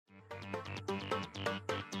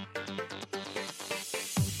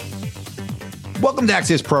Welcome to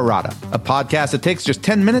Axios Pro Rata, a podcast that takes just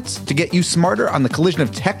 10 minutes to get you smarter on the collision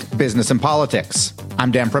of tech, business, and politics. I'm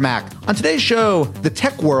Dan Primack. On today's show, the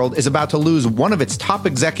tech world is about to lose one of its top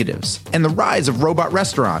executives and the rise of robot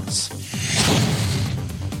restaurants.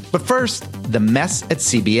 But first, the mess at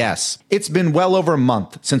CBS. It's been well over a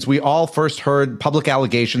month since we all first heard public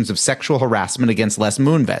allegations of sexual harassment against Les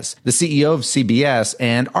Moonves, the CEO of CBS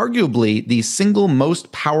and arguably the single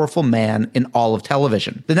most powerful man in all of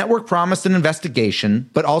television. The network promised an investigation,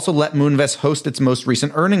 but also let Moonves host its most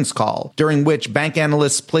recent earnings call, during which bank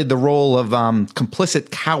analysts played the role of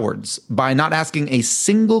complicit cowards by not asking a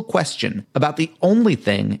single question about the only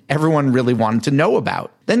thing everyone really wanted to know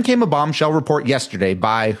about. Then came a bombshell report yesterday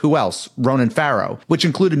by, who else? Ronan Farrow, which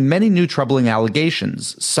included many new troubling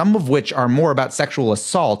allegations, some of which are more about sexual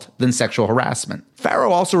assault than sexual harassment.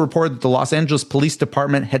 Farrow also reported that the Los Angeles Police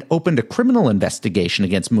Department had opened a criminal investigation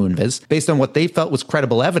against Moonves based on what they felt was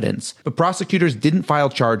credible evidence, but prosecutors didn't file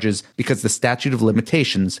charges because the statute of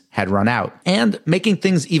limitations had run out. And making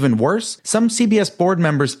things even worse, some CBS board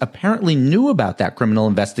members apparently knew about that criminal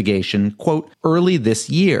investigation, quote, early this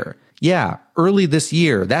year. Yeah, early this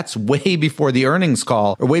year. That's way before the earnings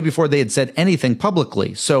call, or way before they had said anything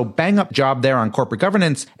publicly. So bang up job there on corporate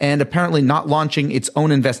governance, and apparently not launching its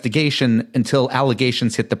own investigation until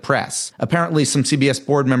allegations hit the press. Apparently some CBS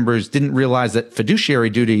board members didn't realize that fiduciary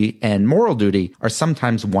duty and moral duty are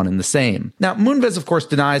sometimes one and the same. Now, Moonves, of course,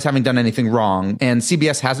 denies having done anything wrong, and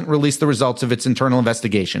CBS hasn't released the results of its internal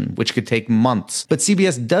investigation, which could take months. But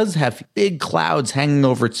CBS does have big clouds hanging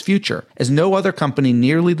over its future, as no other company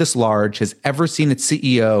nearly this large has ever seen its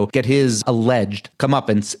CEO get his alleged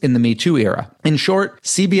comeuppance in the Me Too era. In short,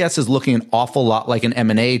 CBS is looking an awful lot like an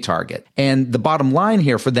M&A target. And the bottom line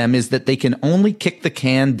here for them is that they can only kick the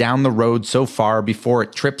can down the road so far before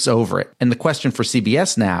it trips over it. And the question for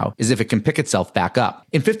CBS now is if it can pick itself back up.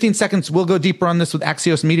 In 15 seconds, we'll go deeper on this with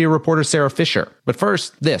Axios media reporter Sarah Fisher. But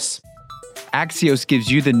first, this. Axios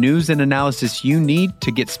gives you the news and analysis you need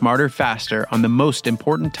to get smarter faster on the most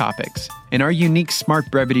important topics. In our unique Smart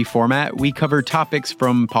Brevity format, we cover topics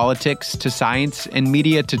from politics to science and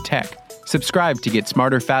media to tech. Subscribe to get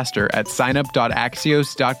smarter faster at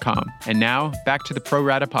signup.axios.com. And now, back to the Pro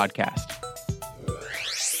Rata podcast.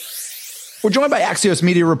 We're joined by Axios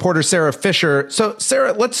media reporter Sarah Fisher. So,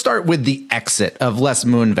 Sarah, let's start with the exit of Les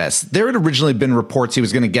Moonves. There had originally been reports he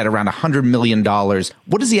was going to get around $100 million.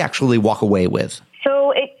 What does he actually walk away with?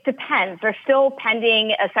 So it depends. They're still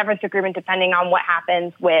pending a severance agreement depending on what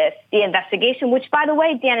happens with the investigation, which, by the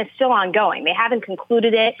way, Dan, is still ongoing. They haven't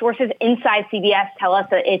concluded it. Sources inside CBS tell us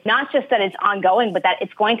that it's not just that it's ongoing, but that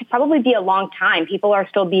it's going to probably be a long time. People are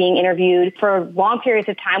still being interviewed for long periods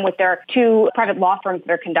of time with their two private law firms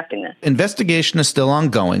that are conducting this. Investigation is still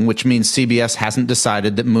ongoing, which means CBS hasn't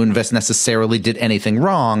decided that Moonves necessarily did anything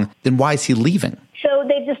wrong. Then why is he leaving? So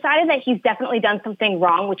they've decided that he's definitely done something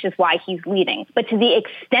wrong, which is why he's leaving. But to the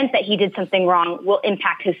extent that he did something wrong will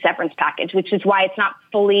impact his severance package, which is why it's not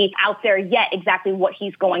fully out there yet exactly what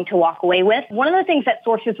he's going to walk away with. One of the things that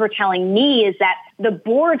sources were telling me is that the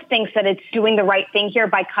board thinks that it's doing the right thing here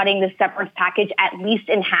by cutting the severance package at least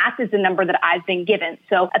in half is the number that I've been given.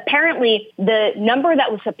 So apparently the number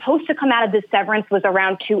that was supposed to come out of this severance was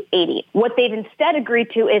around $280. What they've instead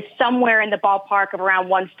agreed to is somewhere in the ballpark of around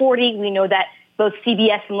 $140. We know that both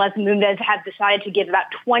CBS and Les Moonves have decided to give about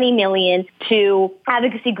 $20 million to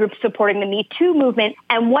advocacy groups supporting the Me Too movement.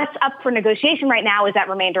 And what's up for negotiation right now is that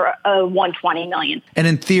remainder of $120 million. And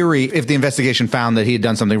in theory, if the investigation found that he had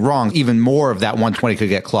done something wrong, even more of that $120 could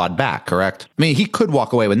get clawed back, correct? I mean, he could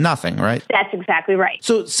walk away with nothing, right? That's exactly right.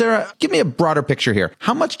 So, Sarah, give me a broader picture here.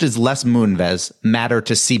 How much does Les Moonves matter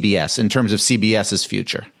to CBS in terms of CBS's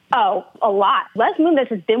future? Oh, a lot. Les Moonves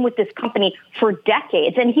has been with this company for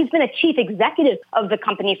decades, and he's been a chief executive of the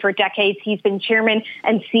company for decades. He's been chairman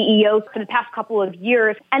and CEO for the past couple of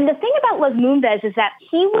years. And the thing about Les Moonves is that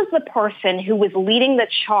he was the person who was leading the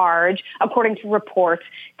charge, according to reports,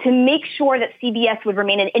 to make sure that CBS would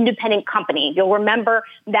remain an independent company. You'll remember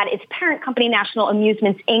that its parent company, National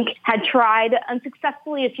Amusements, Inc., had tried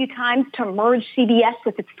unsuccessfully a few times to merge CBS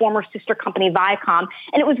with its former sister company, Viacom.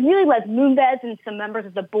 And it was really Les Moonves and some members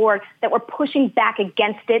of the board that were pushing back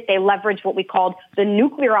against it. They leveraged what we called the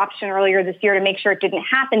nuclear option earlier this year to make sure it didn't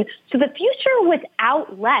happen. So the future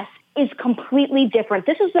without Les is completely different.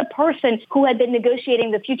 This is the person who had been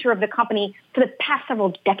negotiating the future of the company for the past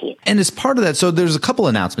several decades. And as part of that, so there's a couple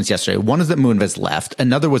announcements yesterday. One is that Moonves left.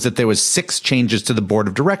 Another was that there was 6 changes to the board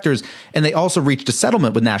of directors, and they also reached a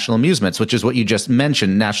settlement with National Amusements, which is what you just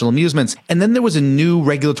mentioned, National Amusements. And then there was a new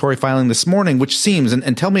regulatory filing this morning, which seems,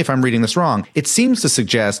 and tell me if I'm reading this wrong, it seems to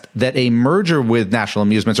suggest that a merger with National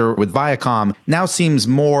Amusements or with Viacom now seems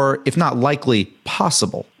more, if not likely,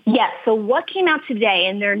 possible. Yes. So what came out today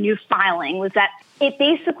in their new filing was that it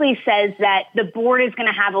basically says that the board is going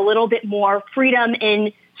to have a little bit more freedom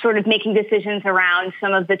in sort of making decisions around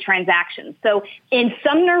some of the transactions. So in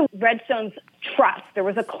Sumner Redstone's trust, there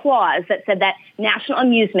was a clause that said that National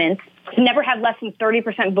Amusements could never have less than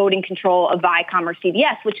 30% voting control of Viacom or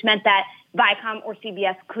CBS, which meant that Viacom or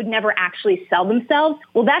CBS could never actually sell themselves.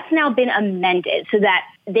 Well, that's now been amended so that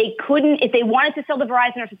they couldn't, if they wanted to sell to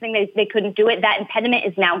Verizon or something, they couldn't do it. That impediment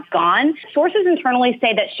is now gone. Sources internally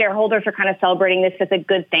say that shareholders are kind of celebrating this as a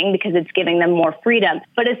good thing because it's giving them more freedom.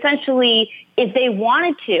 But essentially, if they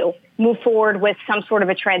wanted to move forward with some sort of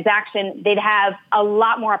a transaction, they'd have a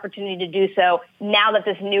lot more opportunity to do so now that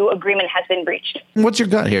this new agreement has been reached. What's your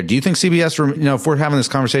gut here? Do you think CBS, if we're having this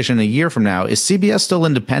conversation a year from now, is CBS still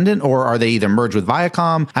independent, or are they either merged with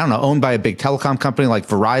Viacom, owned by a big telecom company like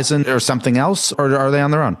Verizon or something else, or are they on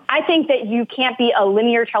their own? I think that you can't be a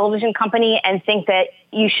linear television company and think that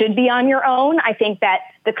you should be on your own. I think that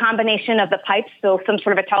the combination of the pipes, so some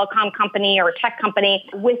sort of a telecom company or a tech company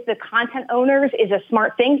with the content owners is a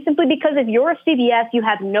smart thing, simply because if you're a CBS, you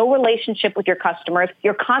have no relationship with your customers.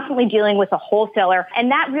 You're constantly dealing with a wholesaler,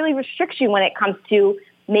 and that really restricts you when it comes to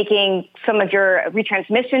making some of your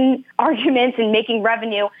retransmission arguments and making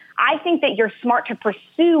revenue. I think that you're smart to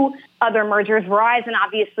pursue other mergers. Verizon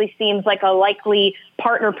obviously seems like a likely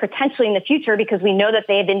partner potentially in the future because we know that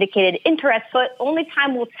they have indicated interest, but only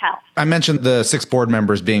time will tell. I mentioned the 6 board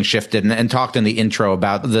members being shifted and talked in the intro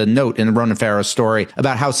about the note in Ronan Farrow's story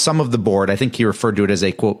about how some of the board, I think he referred to it as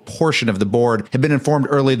a, quote, portion of the board, had been informed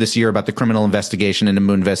early this year about the criminal investigation into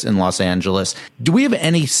Moonves in Los Angeles. Do we have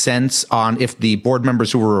any sense on if the board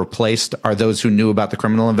members who were replaced are those who knew about the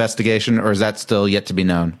criminal investigation, or is that still yet to be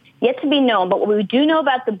known? Yet to be known, but what we do know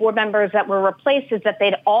about the board members that were replaced is that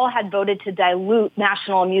they'd all had voted to dilute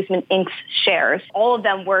National Amusement Inc.'s shares. All of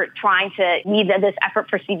them were trying to lead this effort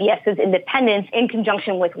for CBS's independence in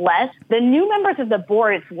conjunction with Les. The new members of the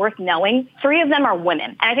board, it's worth knowing, 3 of them are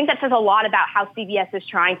women. And I think that says a lot about how CBS is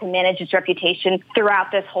trying to manage its reputation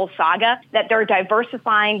throughout this whole saga, that they're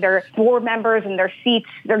diversifying their board members and their seats.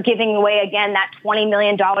 They're giving away, again, that $20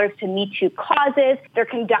 million to Me Too causes. They're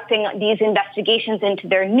conducting these investigations into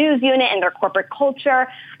their news unit and their corporate culture.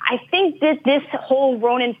 I think this whole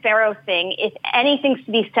Ronan Farrow thing, if anything's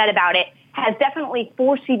to be said about it, has definitely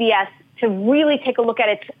forced CBS to really take a look at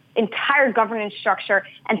its entire governance structure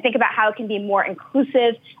and think about how it can be more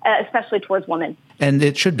inclusive, especially towards women. And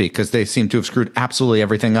it should be, because they seem to have screwed absolutely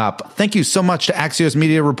everything up. Thank you so much to Axios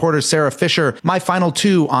Media reporter Sarah Fisher. My final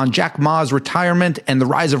 2 on Jack Ma's retirement and the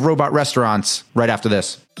rise of robot restaurants right after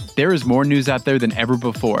this. There is more news out there than ever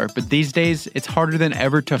before, but these days it's harder than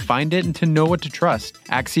ever to find it and to know what to trust.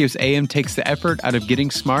 Axios AM takes the effort out of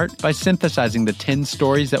getting smart by synthesizing the 10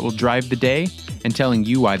 stories that will drive the day and telling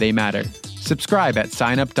you why they matter. Subscribe at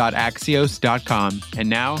signup.axios.com. And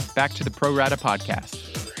now, back to the Pro Rata podcast.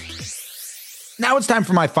 Now it's time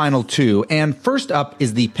for my final 2, and first up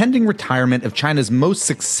is the pending retirement of China's most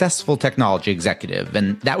successful technology executive,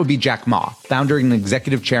 and that would be Jack Ma, founder and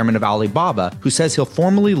executive chairman of Alibaba, who says he'll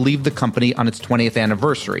formally leave the company on its 20th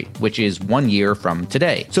anniversary, which is 1 year from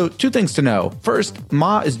today. So 2 things to know. First,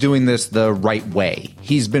 Ma is doing this the right way.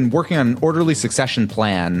 He's been working on an orderly succession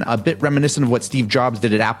plan, a bit reminiscent of what Steve Jobs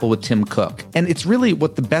did at Apple with Tim Cook. And it's really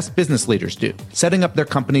what the best business leaders do, setting up their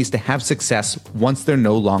companies to have success once they're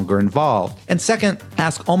no longer involved. And second,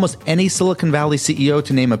 ask almost any Silicon Valley CEO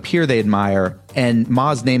to name a peer they admire, and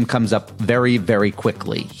Ma's name comes up very, very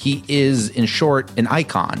quickly. He is, in short, an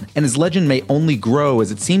icon, and his legend may only grow as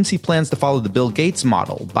it seems he plans to follow the Bill Gates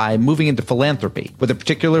model by moving into philanthropy, with a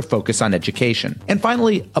particular focus on education. And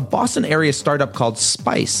finally, a Boston area startup called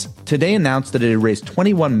Spice today announced that it had raised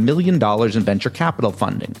 $21 million in venture capital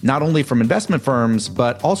funding, not only from investment firms,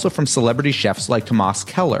 but also from celebrity chefs like Tomas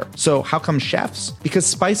Keller. So how come chefs? Because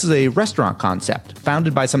Spice is a restaurant concept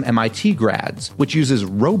founded by some MIT grads, which uses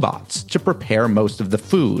robots to prepare most of the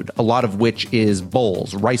food, a lot of which is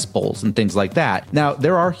bowls, rice bowls, and things like that. Now,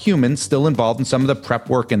 there are humans still involved in some of the prep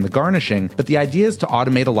work and the garnishing, but the idea is to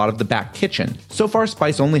automate a lot of the back kitchen. So far,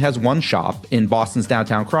 Spice only has one shop in Boston's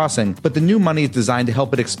Downtown Crossing, but the new money is designed to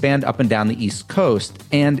help it expand up and down the East Coast.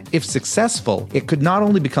 And if successful, it could not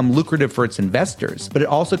only become lucrative for its investors, but it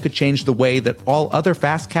also could change the way that all other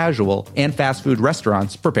fast casual and fast food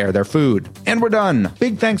restaurants prepare their food. And we're done.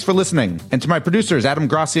 Big thanks for listening. And to my producers, Adam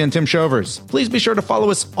Grassi and Tim Shovers. Please be sure to follow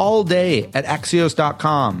us all day at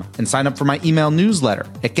Axios.com and sign up for my email newsletter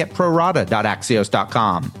at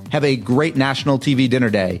getprorata.axios.com. Have a great National TV Dinner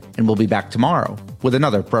Day, and we'll be back tomorrow with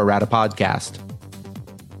another Pro Rata podcast.